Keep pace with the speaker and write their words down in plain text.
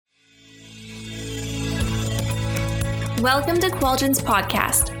Welcome to Qualgen's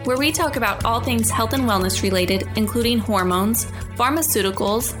podcast, where we talk about all things health and wellness related, including hormones,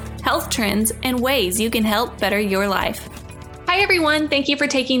 pharmaceuticals, health trends, and ways you can help better your life. Hi, everyone. Thank you for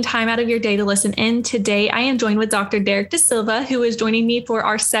taking time out of your day to listen in. Today, I am joined with Dr. Derek De Silva, who is joining me for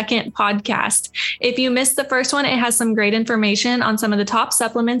our second podcast. If you missed the first one, it has some great information on some of the top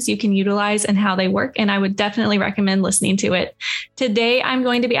supplements you can utilize and how they work, and I would definitely recommend listening to it. Today, I'm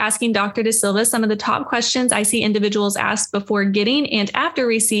going to be asking Dr. De Silva some of the top questions I see individuals ask before getting and after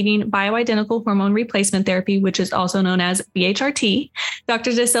receiving bioidentical hormone replacement therapy, which is also known as BHRT.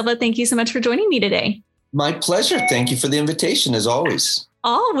 Dr. De Silva, thank you so much for joining me today. My pleasure. Thank you for the invitation, as always.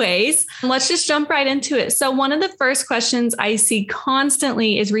 Always. Let's just jump right into it. So one of the first questions I see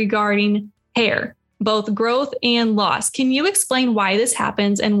constantly is regarding hair, both growth and loss. Can you explain why this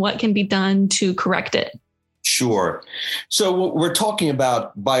happens and what can be done to correct it? Sure. So we're talking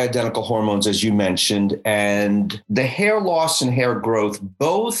about bioidentical hormones, as you mentioned, and the hair loss and hair growth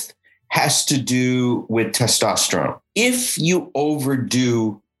both has to do with testosterone. If you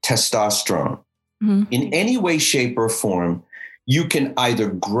overdo testosterone, in any way, shape, or form, you can either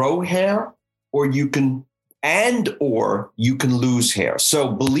grow hair or you can lose hair.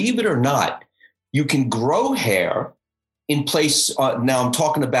 So believe it or not, you can grow hair in place. Now I'm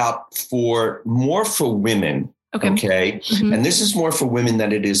talking about more for women. Okay. Mm-hmm. And this is more for women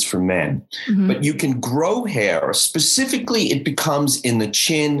than it is for men. Mm-hmm. But you can grow hair. Specifically, it becomes in the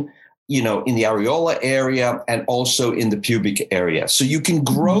chin, in the areola area and also in the pubic area. So you can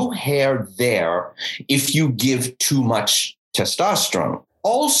grow hair there if you give too much testosterone.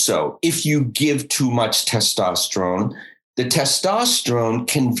 Also, if you give too much testosterone, the testosterone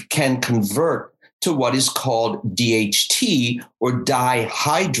can convert to what is called DHT, or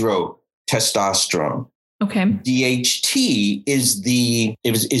dihydrotestosterone. Okay. DHT is the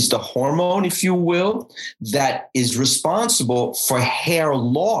hormone, if you will, that is responsible for hair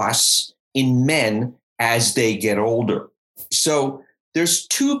loss in men as they get older. So there's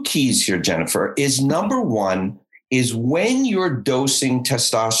two keys here, Jennifer. Number one is when you're dosing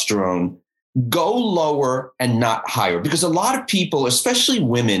testosterone, go lower and not higher. Because a lot of people, especially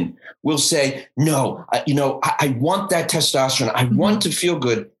women, will say, no, I want that testosterone. I want to feel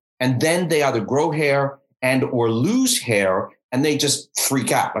good. And then they either grow hair and or lose hair, and they just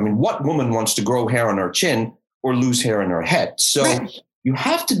freak out. I mean, what woman wants to grow hair on her chin or lose hair in her head? So you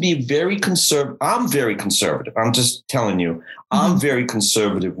have to be very conservative. I'm very conservative. I'm just telling you, I'm very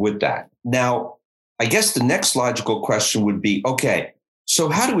conservative with that. Now, I guess the next logical question would be, okay, so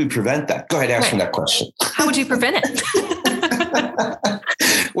how do we prevent that? Go ahead, ask me that question. How would you prevent it?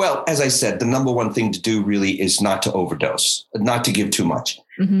 Well, as I said, the number one thing to do really is not to overdose, not to give too much.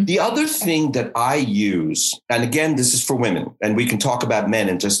 The other thing that I use, and again, this is for women, and we can talk about men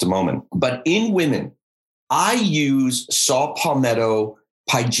in just a moment, but in women, I use saw palmetto,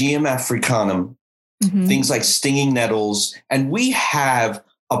 Pygeum africanum, things like stinging nettles, and we have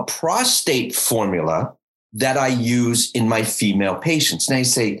a prostate formula that I use in my female patients. Now you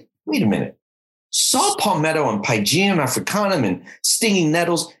say, wait a minute, saw palmetto and Pygeum africanum and stinging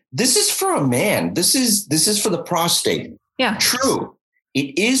nettles, this is for a man. This is for the prostate. Yeah. True.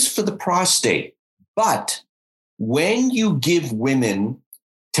 It is for the prostate. But when you give women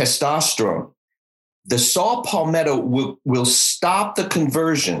testosterone, the saw palmetto will stop the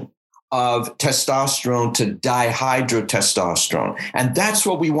conversion of testosterone to dihydrotestosterone. And that's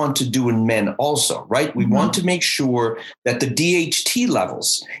what we want to do in men also, right? We want to make sure that the DHT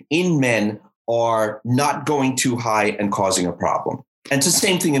levels in men are not going too high and causing a problem. And it's the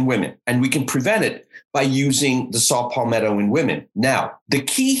same thing in women. And we can prevent it by using the saw palmetto in women. Now, the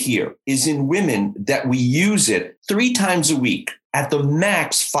key here is in women that we use it 3 times a week, at the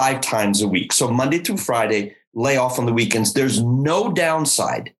max 5 times a week. So Monday through Friday, lay off on the weekends. There's no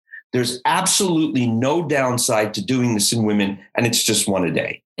downside. There's absolutely no downside to doing this in women, and it's just 1 a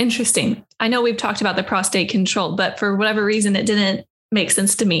day. Interesting. I know we've talked about the prostate control, but for whatever reason, it didn't make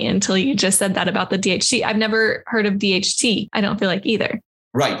sense to me until you just said that about the DHT. I've never heard of DHT. I don't feel like either.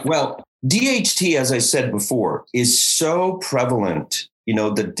 Right. Well, DHT, as I said before, is so prevalent, the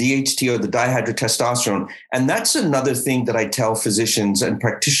DHT or the dihydrotestosterone. And that's another thing that I tell physicians and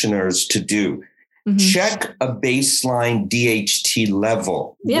practitioners to do. Check a baseline DHT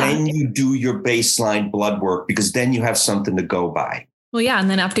level when you do your baseline blood work, because then you have something to go by. Well, yeah. And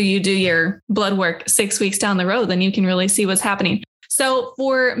then after you do your blood work 6 weeks down the road, then you can really see what's happening. So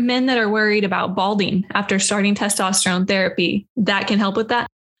for men that are worried about balding after starting testosterone therapy, that can help with that.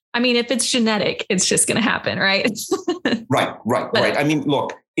 I mean, if it's genetic, it's just going to happen, right? Right. I mean,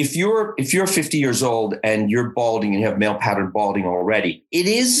 look, if you're 50 years old and you're balding and you have male pattern balding already, it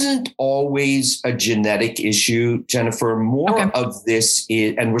isn't always a genetic issue, Jennifer. More of this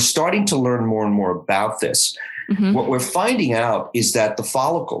is, and we're starting to learn more and more about this. Mm-hmm. What we're finding out is that the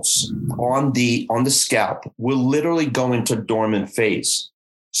follicles on the scalp will literally go into dormant phase.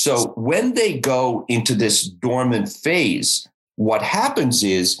 So when they go into this dormant phase, what happens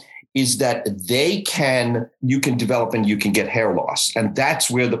is that you can develop and you can get hair loss. And that's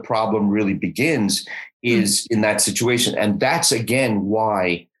where the problem really begins, is in that situation. And that's, again,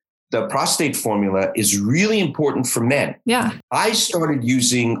 why the prostate formula is really important for men. Yeah. I started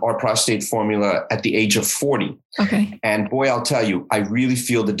using our prostate formula at the age of 40. Okay. And boy, I'll tell you, I really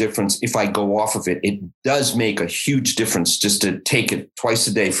feel the difference if I go off of it. It does make a huge difference just to take it twice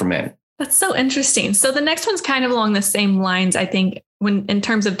a day for men. That's so interesting. So the next one's kind of along the same lines, I think, when in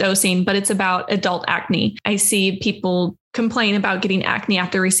terms of dosing, but it's about adult acne. I see people complain about getting acne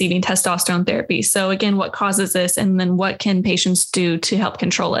after receiving testosterone therapy. So again, what causes this? And then what can patients do to help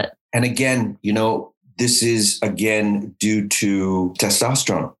control it? And again, this is again due to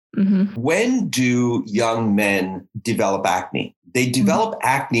testosterone. Mm-hmm. When do young men develop acne? They develop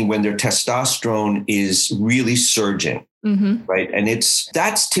acne when their testosterone is really surging. Mm-hmm. Right. And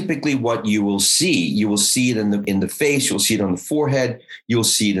that's typically what you will see. You will see it in the face. You'll see it on the forehead. You'll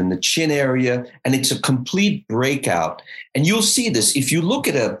see it in the chin area. And it's a complete breakout. And you'll see this if you look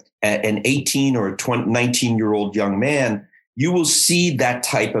at an 18 or a 19-year-old young man, you will see that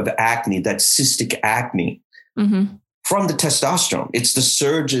type of acne, that cystic acne from the testosterone. It's the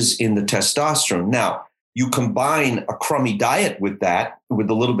surges in the testosterone. Now, you combine a crummy diet with that, with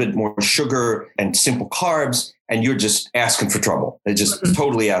a little bit more sugar and simple carbs, and you're just asking for trouble. They're just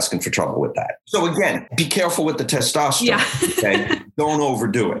totally asking for trouble with that. So again, be careful with the testosterone. Yeah. Okay? Don't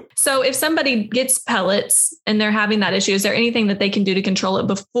overdo it. So if somebody gets pellets and they're having that issue, is there anything that they can do to control it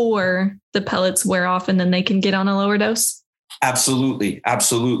before the pellets wear off and then they can get on a lower dose? Absolutely.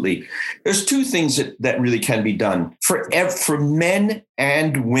 Absolutely. There's two things that really can be done for men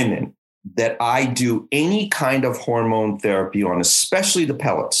and women that I do any kind of hormone therapy on, especially the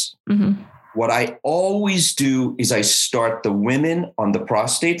pellets. Mm-hmm. What I always do is I start the women on the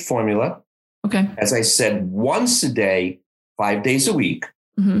prostate formula. Okay. As I said, once a day, 5 days a week.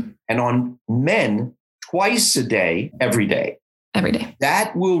 Mm-hmm. And on men, twice a day, every day. Every day.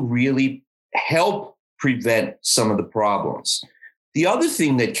 That will really help prevent some of the problems. The other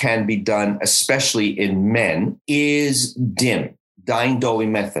thing that can be done, especially in men, is DIM,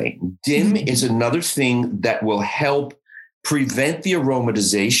 diindolylmethane. DIM is another thing that will help prevent the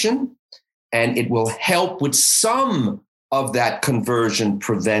aromatization, and it will help with some of that conversion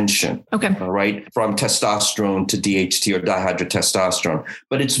prevention. Okay. All right. From testosterone to DHT or dihydrotestosterone.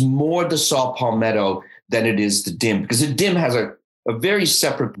 But it's more the saw palmetto than it is the DIM, because the DIM has a very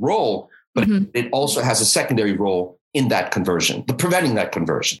separate role, but it also has a secondary role in that conversion, the preventing that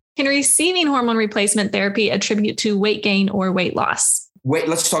conversion. Can receiving hormone replacement therapy attribute to weight gain or weight loss?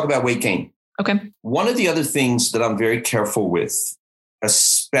 Let's talk about weight gain. Okay. One of the other things that I'm very careful with,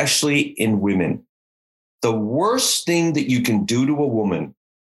 especially in women, the worst thing that you can do to a woman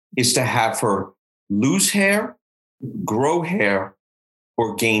is to have her lose hair, grow hair,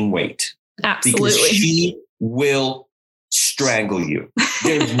 or gain weight. Absolutely. Because she will strangle you.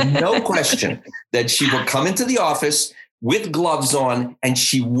 There's no question that she will come into the office with gloves on and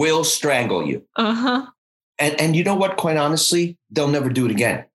she will strangle you. Uh-huh. And you know what? Quite honestly, they'll never do it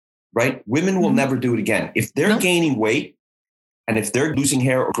again, right? Women will never do it again. If they're gaining weight and if they're losing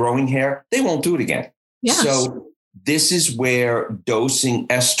hair or growing hair, they won't do it again. Yes. So this is where dosing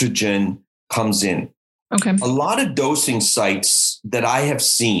estrogen comes in. Okay. A lot of dosing sites that I have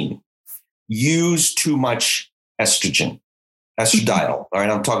seen use too much estradiol. All right.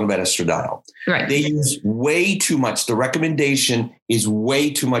 I'm talking about estradiol. Right. They use way too much. The recommendation is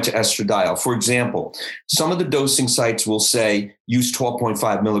way too much estradiol. For example, some of the dosing sites will say use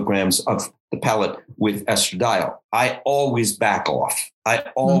 12.5 milligrams of the pellet with estradiol. I always back off. I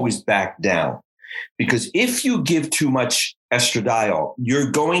always back down, because if you give too much estradiol, you're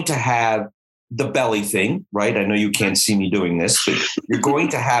going to have the belly thing, right? I know you can't see me doing this, but you're going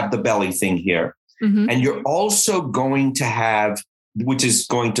to have the belly thing here. Mm-hmm. And you're also going to have, which is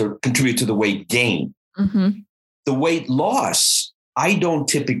going to contribute to the weight gain. Mm-hmm. The weight loss, I don't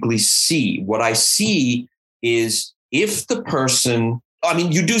typically see. What I see is if the person,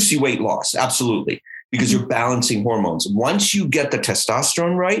 you do see weight loss, absolutely, because you're balancing hormones. Once you get the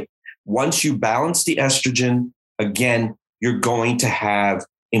testosterone right, once you balance the estrogen, again, you're going to have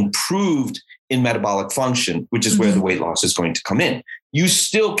improved in metabolic function, which is where the weight loss is going to come in. You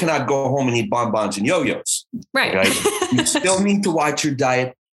still cannot go home and eat bonbons and yo-yos. Right. You still need to watch your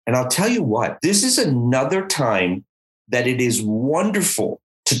diet. And I'll tell you what, this is another time that it is wonderful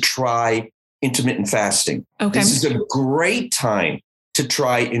to try intermittent fasting. Okay. This is a great time to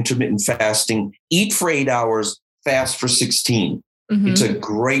try intermittent fasting. Eat for 8 hours, fast for 16. Mm-hmm. It's a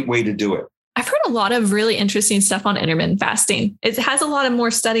great way to do it. I've heard a lot of really interesting stuff on intermittent fasting. It has a lot of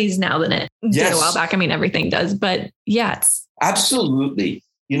more studies now than it did a while back. I mean, everything does, but it's absolutely.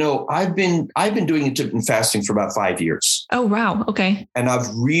 I've been doing intermittent fasting for about 5 years. Oh, wow. Okay. And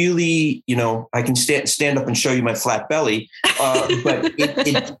I've really, I can stand up and show you my flat belly,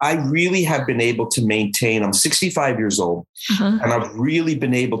 but I really have been able to maintain, I'm 65 years old, and I've really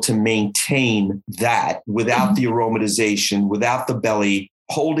been able to maintain that without the aromatization, without the belly,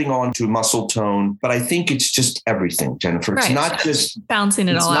 holding on to muscle tone. But I think it's just everything, Jennifer. It's not just balancing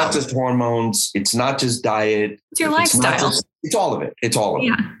it all out. It's not just hormones. It's not just diet. It's your lifestyle. It's all of it. It's all of it.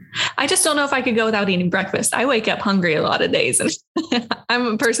 Yeah. I just don't know if I could go without eating breakfast. I wake up hungry a lot of days and I'm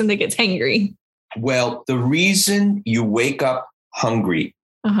a person that gets hangry. Well, the reason you wake up hungry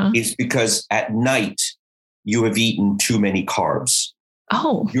is because at night you have eaten too many carbs.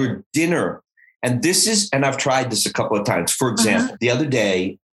 Oh. Your dinner. And I've tried this a couple of times. For example, the other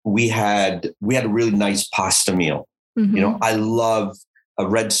day we had a really nice pasta meal. Mm-hmm. I love a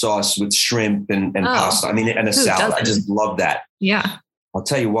red sauce with shrimp and pasta. I mean, and a salad. I just love that. Yeah. I'll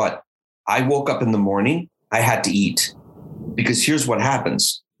tell you what, I woke up in the morning, I had to eat, because here's what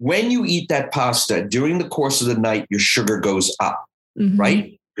happens. When you eat that pasta during the course of the night, your sugar goes up,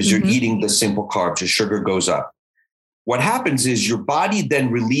 right? Because you're eating the simple carbs, your sugar goes up. What happens is your body then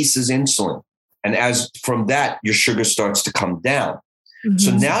releases insulin. And as from that, your sugar starts to come down. Mm-hmm.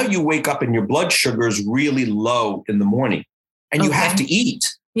 So now you wake up and your blood sugar is really low in the morning and you have to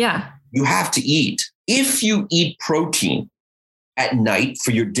eat. Yeah. You have to eat. If you eat protein at night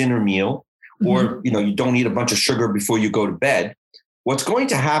for your dinner meal, or, you don't eat a bunch of sugar before you go to bed, what's going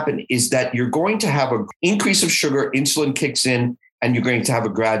to happen is that you're going to have an increase of sugar, insulin kicks in, and you're going to have a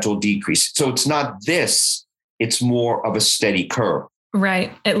gradual decrease. So it's not this, it's more of a steady curve.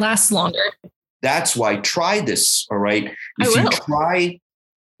 Right. It lasts longer. That's why try this. All right. If you try,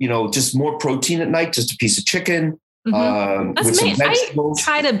 just more protein at night, just a piece of chicken, with some vegetables. I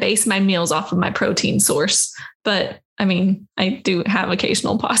try to base my meals off of my protein source, but I mean, I do have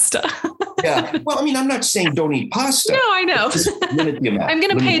occasional pasta. Yeah. Well, I mean, I'm not saying don't eat pasta. No, I know. Just limit the amount. I'm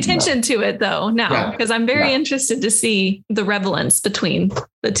going to pay attention to it though now, because I'm very interested to see the relevance between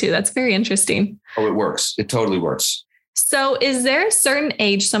the two. That's very interesting. Oh, it works. It totally works. So is there a certain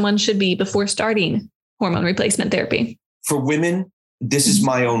age someone should be before starting hormone replacement therapy? For women, this is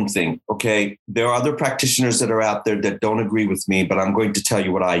my own thing. Okay. There are other practitioners that are out there that don't agree with me, but I'm going to tell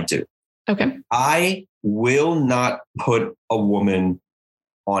you what I do. Okay. I will not put a woman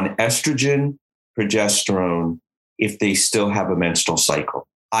on estrogen, progesterone, if they still have a menstrual cycle.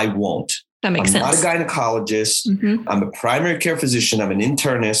 I won't. That makes sense. I'm not a gynecologist. I'm a primary care physician. I'm an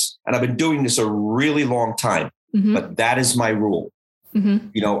internist, and I've been doing this a really long time. But that is my rule.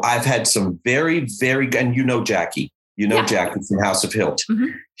 I've had some very, very, and Jackie, Jackie from House of Hilt.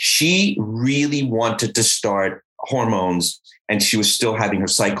 She really wanted to start hormones and she was still having her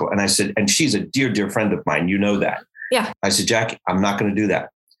cycle. And I said, and she's a dear, dear friend of mine. You know that. Yeah. I said, Jackie, I'm not going to do that.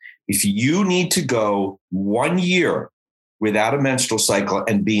 If you need to go 1 year without a menstrual cycle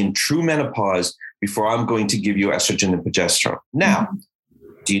and be in true menopause before I'm going to give you estrogen and progesterone. Now,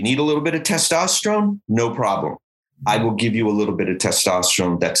 do you need a little bit of testosterone? No problem. I will give you a little bit of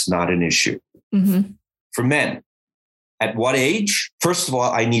testosterone. That's not an issue. For men, at what age? First of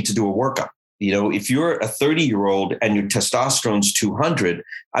all, I need to do a workup. If you're a 30-year-old and your testosterone's 200,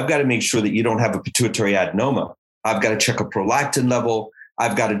 I've got to make sure that you don't have a pituitary adenoma. I've got to check a prolactin level.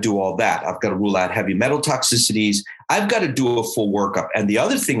 I've got to do all that. I've got to rule out heavy metal toxicities. I've got to do a full workup. And the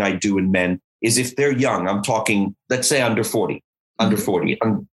other thing I do in men is if they're young, I'm talking, let's say under 40,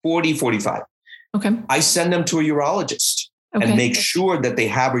 I'm 40, 45. Okay. I send them to a urologist and make sure that they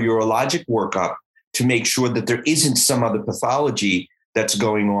have a urologic workup to make sure that there isn't some other pathology that's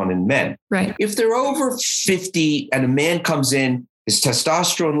going on in men. Right. If they're over 50 and a man comes in, his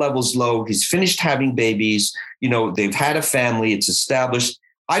testosterone level's low, he's finished having babies, they've had a family, it's established,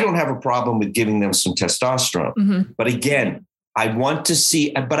 I don't have a problem with giving them some testosterone. But again, I want to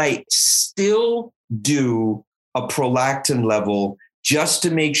see, but I still do a prolactin level just to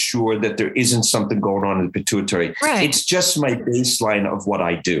make sure that there isn't something going on in the pituitary. Right. It's just my baseline of what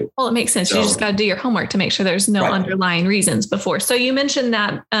I do. Well, it makes sense. So, you just got to do your homework to make sure there's no underlying reasons before. So you mentioned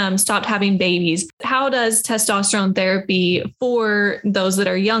that stopped having babies. How does testosterone therapy for those that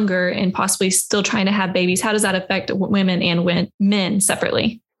are younger and possibly still trying to have babies, how does that affect women and men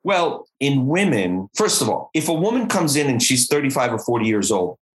separately? Well, in women, first of all, if a woman comes in and she's 35 or 40 years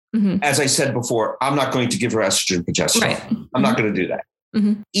old, As I said before, I'm not going to give her estrogen progesterone. Right. I'm not going to do that.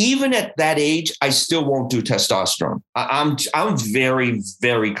 Even at that age, I still won't do testosterone. I'm very,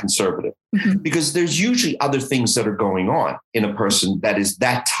 very conservative because there's usually other things that are going on in a person that is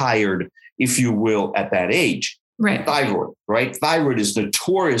that tired, if you will, at that age. Right. Thyroid, right? Thyroid is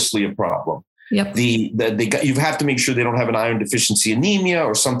notoriously a problem. Yep. You have to make sure they don't have an iron deficiency anemia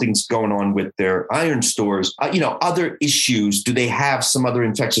or something's going on with their iron stores. Other issues. Do they have some other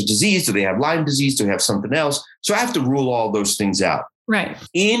infectious disease? Do they have Lyme disease? Do they have something else? So I have to rule all those things out. Right.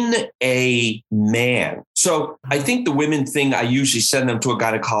 In a man. So I think the women thing, I usually send them to a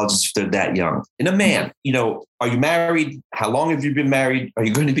gynecologist if they're that young. In a man, are you married? How long have you been married? Are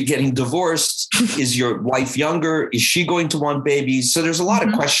you going to be getting divorced? Is your wife younger? Is she going to want babies? So there's a lot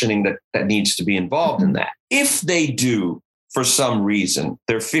of questioning that needs to be involved in that. If they do, for some reason,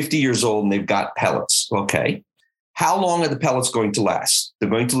 they're 50 years old and they've got pellets. Okay. How long are the pellets going to last? They're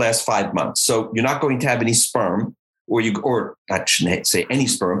going to last 5 months. So you're not going to have any sperm. Or I shouldn't say any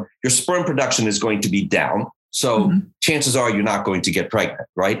sperm, your sperm production is going to be down. So chances are you're not going to get pregnant,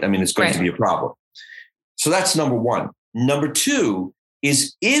 right? I mean, it's going to be a problem. So that's number one. Number two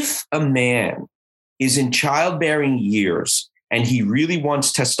is if a man is in childbearing years and he really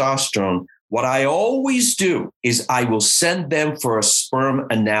wants testosterone, what I always do is I will send them for a sperm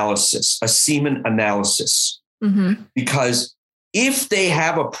analysis, a semen analysis, because if they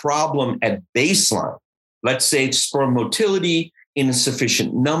have a problem at baseline, let's say it's sperm motility,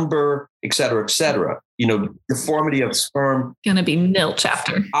 insufficient number, et cetera, deformity of sperm. Going to be nilch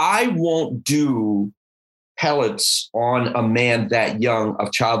after. I won't do pellets on a man that young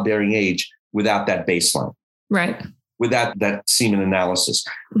of childbearing age without that baseline. Right. Without that semen analysis.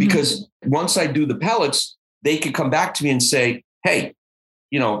 Because once I do the pellets, they could come back to me and say, hey,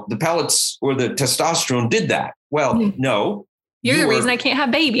 the pellets or the testosterone did that. Well, no. You're the reason I can't have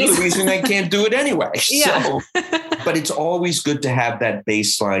babies. You're the reason I can't do it anyway. Yeah. So, but it's always good to have that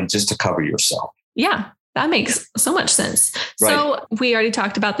baseline just to cover yourself. Yeah, that makes so much sense. Right. So we already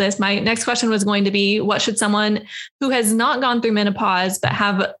talked about this. My next question was going to be, what should someone who has not gone through menopause but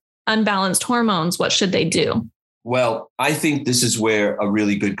have unbalanced hormones, what should they do? Well, I think this is where a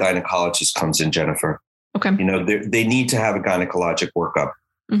really good gynecologist comes in, Jennifer. Okay. They need to have a gynecologic workup.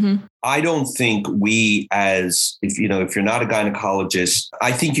 I don't think if you're not a gynecologist,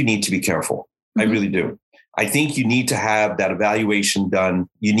 I think you need to be careful. I really do. I think you need to have that evaluation done.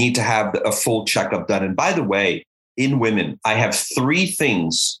 You need to have a full checkup done. And by the way, in women, I have 3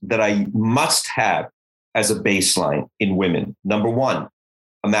 things that I must have as a baseline in women. Number 1,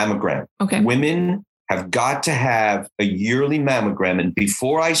 a mammogram. Okay. Women have got to have a yearly mammogram. And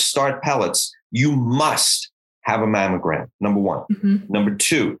before I start pellets, you must have a mammogram, number 1. Number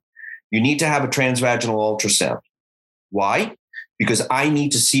 2, you need to have a transvaginal ultrasound. Why? Because I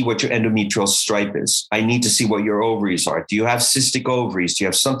need to see what your endometrial stripe is. I need to see what your ovaries are. Do you have cystic ovaries? Do you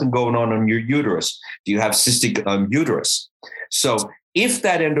have something going on your uterus? Do you have cystic uterus? So if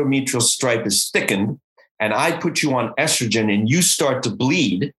that endometrial stripe is thickened and I put you on estrogen and you start to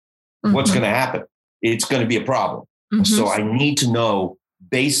bleed, what's going to happen? It's going to be a problem. So I need to know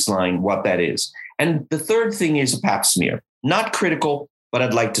baseline what that is. And the third thing is a pap smear. Not critical, but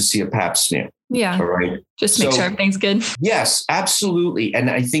I'd like to see a pap smear. Yeah. All right. Just make sure everything's good. Yes, absolutely. And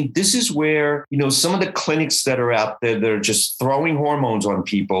I think this is where, some of the clinics that are out there, they're just throwing hormones on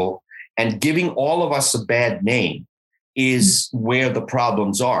people and giving all of us a bad name is where the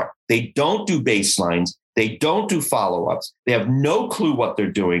problems are. They don't do baselines. They don't do follow-ups. They have no clue what they're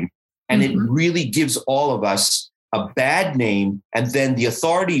doing. And it really gives all of us a bad name, and then the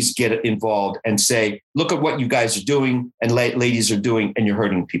authorities get involved and say, look at what you guys are doing and ladies are doing, and you're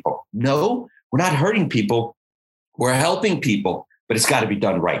hurting people. No, we're not hurting people. We're helping people, but it's got to be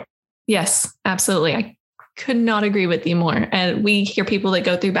done right. Yes, absolutely. I could not agree with you more. And we hear people that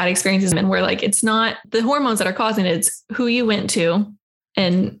go through bad experiences and we're like, it's not the hormones that are causing it, it's who you went to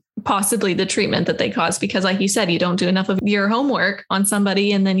and possibly the treatment that they caused. Because like you said, you don't do enough of your homework on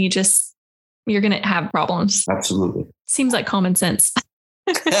somebody and then you're going to have problems. Absolutely. Seems like common sense.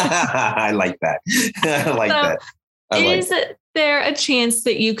 I like that. Is there a chance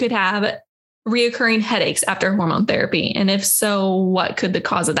that you could have reoccurring headaches after hormone therapy? And if so, what could the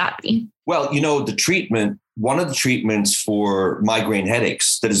cause of that be? Well, the treatment, one of the treatments for migraine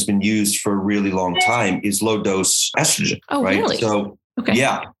headaches that has been used for a really long time is low dose estrogen. Oh, right? Really? So, okay.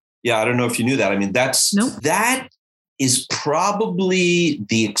 Yeah. I don't know if you knew that. I mean, that is probably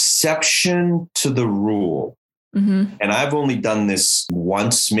the exception to the rule. And I've only done this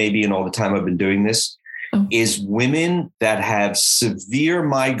once, maybe in all the time I've been doing this, is women that have severe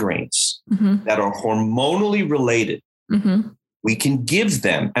migraines that are hormonally related we can give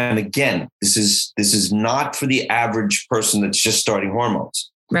them, and again, this is not for the average person that's just starting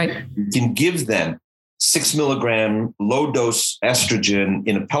hormones. Right. You can give them 6 milligram low dose estrogen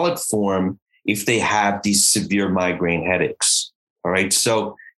in a pellet form if they have these severe migraine headaches. All right.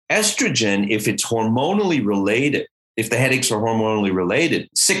 So estrogen, if it's hormonally related, if the headaches are hormonally related,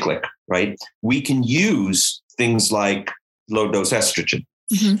 cyclic, right, we can use things like low dose estrogen,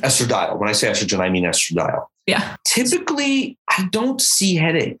 estradiol. When I say estrogen, I mean estradiol. Yeah. Typically, I don't see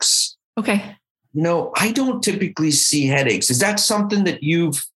headaches. Okay. I don't typically see headaches. Is that something that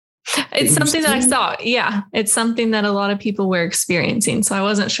It's something that I saw. Yeah. It's something that a lot of people were experiencing. So I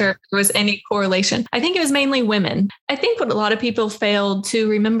wasn't sure if there was any correlation. I think it was mainly women. I think what a lot of people failed to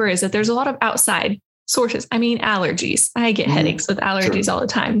remember is that there's a lot of outside sources. I mean, allergies. I get headaches with allergies all the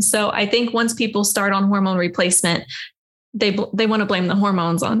time. So I think once people start on hormone replacement, they want to blame the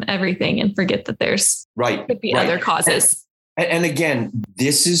hormones on everything and forget that there's could be other causes. And again,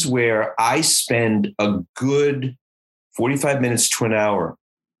 this is where I spend a good 45 minutes to an hour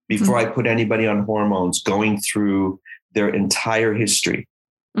before I put anybody on hormones, going through their entire history.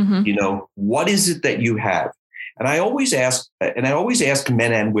 What is it that you have? And I always ask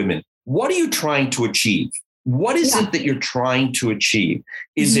men and women, what are you trying to achieve? What is it that you're trying to achieve?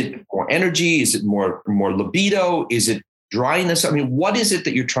 Is it more energy? Is it more libido? Is it dryness? I mean, what is it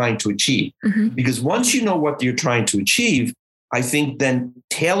that you're trying to achieve? Because once you know what you're trying to achieve, I think then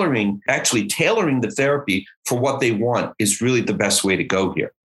tailoring the therapy for what they want is really the best way to go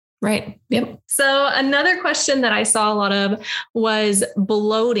here. Right. Yep. So another question that I saw a lot of was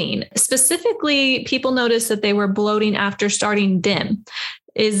bloating. Specifically, people noticed that they were bloating after starting DIM.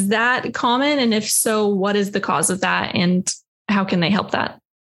 Is that common? And if so, what is the cause of that and how can they help that?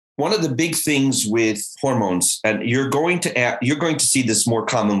 One of the big things with hormones, and you're going to see this more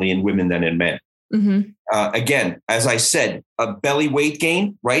commonly in women than in men. Again, as I said, a belly weight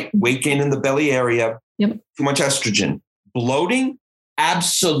gain, right? Weight gain in the belly area, too much estrogen, bloating,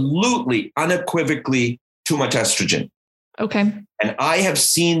 absolutely, unequivocally, too much estrogen. Okay. And I have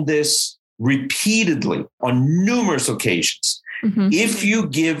seen this repeatedly on numerous occasions. If you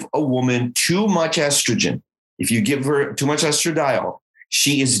give a woman too much estrogen, if you give her too much estradiol,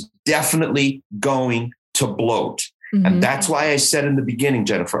 she is definitely going to bloat. And that's why I said in the beginning,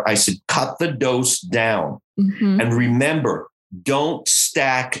 Jennifer, I said, cut the dose down. And remember, don't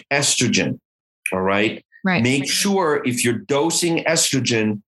stack estrogen. All right. Right. Make sure if you're dosing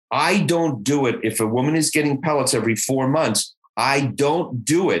estrogen, I don't do it. If a woman is getting pellets every 4 months, I don't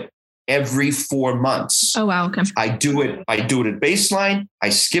do it every 4 months. Oh, wow. Okay. I do it at baseline. I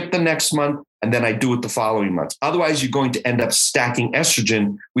skip the next month and then I do it the following month. Otherwise, you're going to end up stacking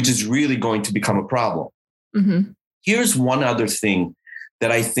estrogen, which is really going to become a problem. Here's one other thing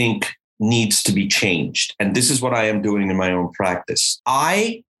that I think needs to be changed. And this is what I am doing in my own practice.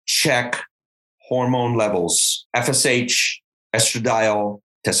 I check hormone levels, FSH, estradiol,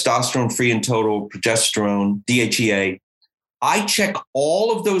 testosterone free and total, progesterone, DHEA. I check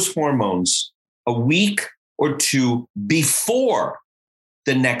all of those hormones a week or two before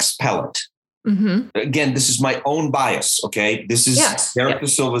the next pellet. Again, this is my own bias. Okay. This is Eric Da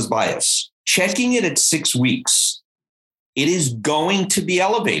Silva's bias. Checking it at 6 weeks, it is going to be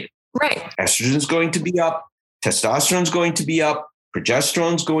elevated. Right. Estrogen is going to be up. Testosterone is going to be up.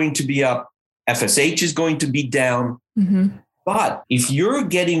 Progesterone is going to be up. FSH is going to be down. But if you're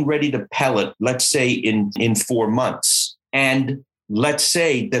getting ready to pellet, let's say in 4 months, and let's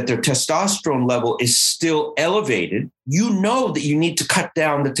say that their testosterone level is still elevated, you know that you need to cut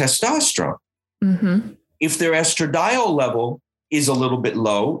down the testosterone. If their estradiol level is a little bit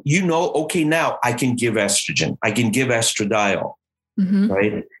low, you know, okay, now I can give estrogen. I can give estradiol,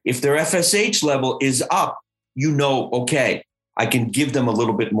 right? If their FSH level is up, you know, okay, I can give them a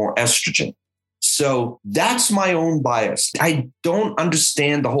little bit more estrogen. So that's my own bias. I don't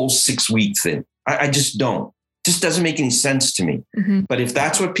understand the whole 6 week thing. I just don't. It just doesn't make any sense to me. But if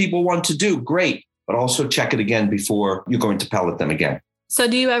that's what people want to do, great. But also check it again before you're going to pellet them again. So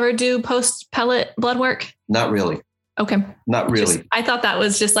do you ever do post-pellet blood work? Not really. Okay. Not really. I thought that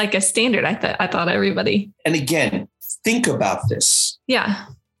was just like a standard. I thought everybody. And again, think about this. Yeah.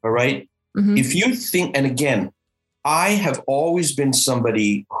 All right. If you think, and again, I have always been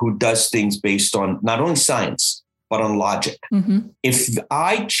somebody who does things based on not only science, but on logic. If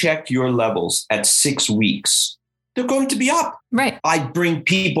I check your levels at 6 weeks, they're going to be up. Right. I bring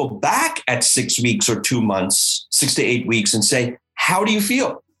people back at 6 weeks or 2 months, 6 to 8 weeks, and say, how do you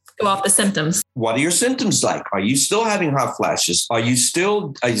feel? Go off the symptoms. What are your symptoms like? Are you still having hot flashes?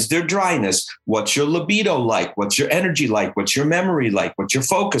 Is there dryness? What's your libido like? What's your energy like? What's your memory like? What's your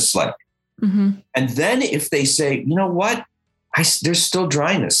focus like? And then if they say, you know what, there's still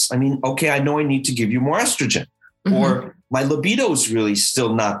dryness. I mean, okay, I know I need to give you more estrogen, or my libido is really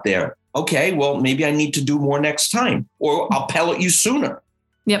still not there. Okay, well, maybe I need to do more next time, or I'll pellet you sooner.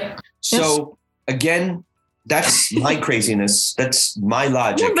 Yep. So again, that's my craziness. That's my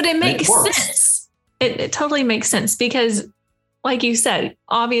logic. Yeah, but it makes sense. It totally makes sense because, like you said,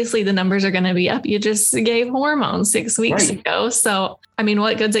 obviously the numbers are going to be up. You just gave hormones 6 weeks ago. So, I mean,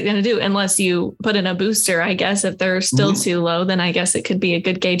 what good's it going to do unless you put in a booster? I guess if they're still too low, then I guess it could be a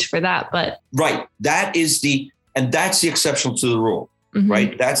good gauge for that. But right. That's the exception to the rule,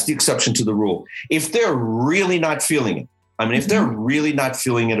 right? That's the exception to the rule. If they're really not feeling it, I mean, if they're really not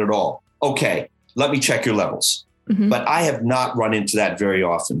feeling it at all, okay, let me check your levels. But I have not run into that very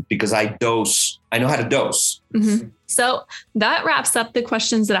often because I know how to dose. So that wraps up the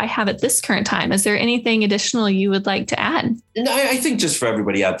questions that I have at this current time. Is there anything additional you would like to add? No, I think just for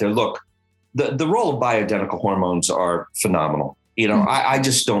everybody out there, look, the role of bioidentical hormones are phenomenal. You know, I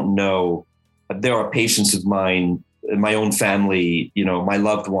just don't know. There are patients of mine, my own family, you know, my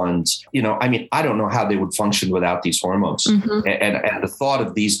loved ones, you know, I mean, I don't know how they would function without these hormones. And the thought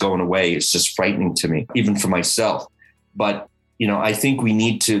of these going away is just frightening to me, even for myself. But, you know, I think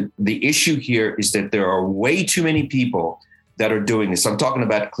the issue here is that there are way too many people that are doing this. I'm talking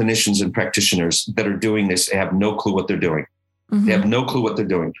about clinicians and practitioners that are doing this and have no clue what they're doing. They have no clue what they're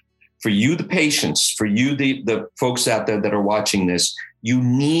doing. For you, the patients, for you, the folks out there that are watching this, you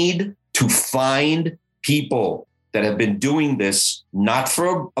need to find people that have been doing this, not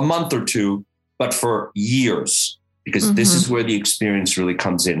for a month or two, but for years, because this is where the experience really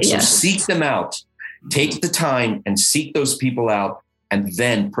comes in. So seek them out, take the time and seek those people out, and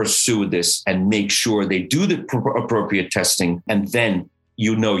then pursue this and make sure they do the appropriate testing. And then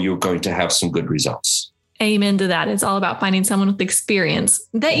you know you're going to have some good results. Amen to that. It's all about finding someone with experience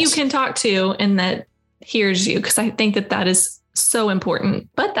that you can talk to and that hears you, because I think that is so important.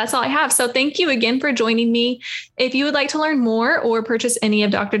 But that's all I have. So thank you again for joining me. If you would like to learn more or purchase any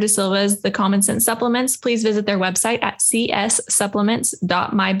of Dr. DeSilva's The Common Sense Supplements, please visit their website at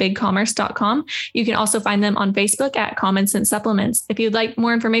cssupplements.mybigcommerce.com. You can also find them on Facebook at Common Sense Supplements. If you'd like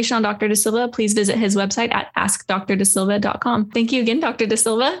more information on Dr. DeSilva, please visit his website at askdrdesilva.com. Thank you again, Dr.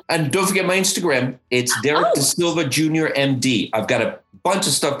 DeSilva. And don't forget my Instagram. It's Derek DeSilva Jr. MD. I've got a bunch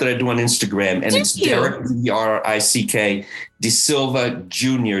of stuff that I do on Instagram, and it's Derek, DRICK, DeSilva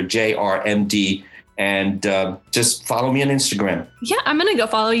Jr., JRMD. And just follow me on Instagram. Yeah, I'm going to go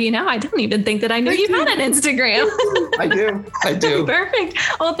follow you now. I didn't even think that I knew you had an Instagram. I do. Perfect.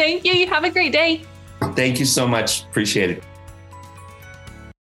 Well, thank you. You have a great day. Thank you so much. Appreciate it.